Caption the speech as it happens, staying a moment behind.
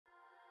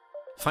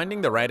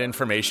Finding the right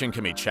information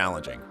can be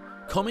challenging.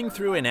 Combing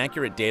through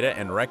inaccurate data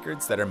and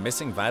records that are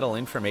missing vital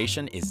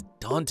information is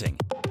daunting.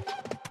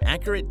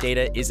 Accurate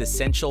data is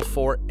essential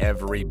for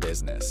every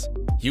business.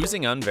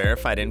 Using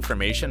unverified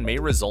information may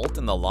result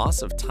in the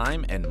loss of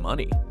time and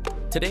money.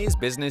 Today's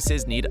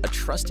businesses need a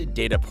trusted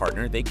data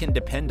partner they can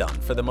depend on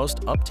for the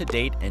most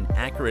up-to-date and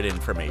accurate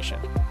information.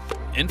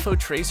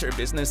 InfoTracer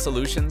Business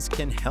Solutions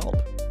can help.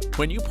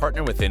 When you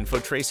partner with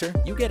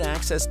InfoTracer, you get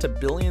access to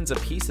billions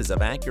of pieces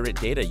of accurate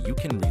data you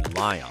can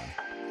rely on.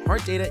 Our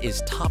data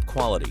is top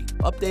quality,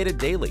 updated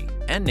daily,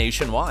 and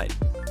nationwide.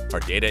 Our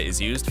data is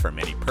used for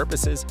many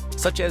purposes,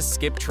 such as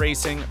skip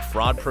tracing,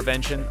 fraud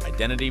prevention,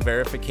 identity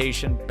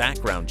verification,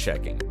 background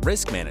checking,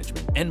 risk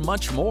management, and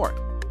much more.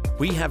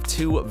 We have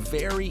two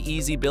very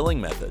easy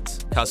billing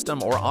methods,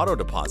 custom or auto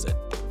deposit,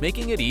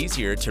 making it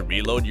easier to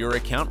reload your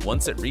account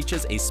once it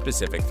reaches a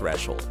specific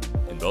threshold.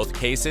 In both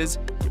cases,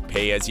 you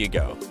pay as you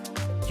go.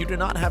 You do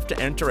not have to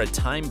enter a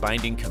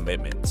time-binding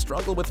commitment,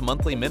 struggle with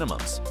monthly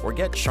minimums, or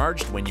get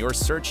charged when your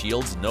search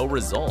yields no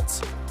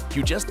results.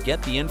 You just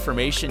get the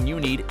information you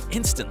need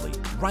instantly,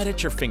 right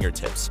at your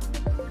fingertips.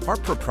 Our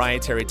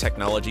proprietary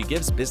technology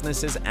gives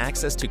businesses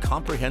access to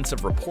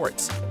comprehensive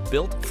reports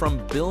built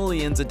from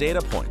billions of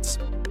data points.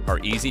 Our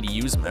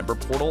easy-to-use member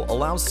portal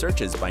allows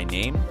searches by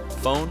name,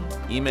 phone,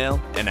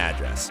 email, and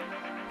address.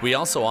 We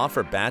also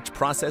offer batch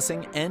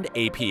processing and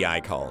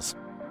API calls.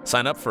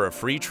 Sign up for a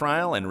free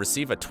trial and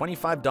receive a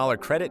 $25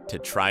 credit to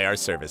try our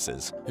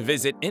services.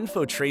 Visit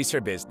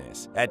InfoTracer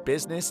Business at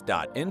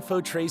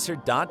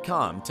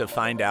business.infotracer.com to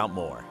find out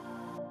more.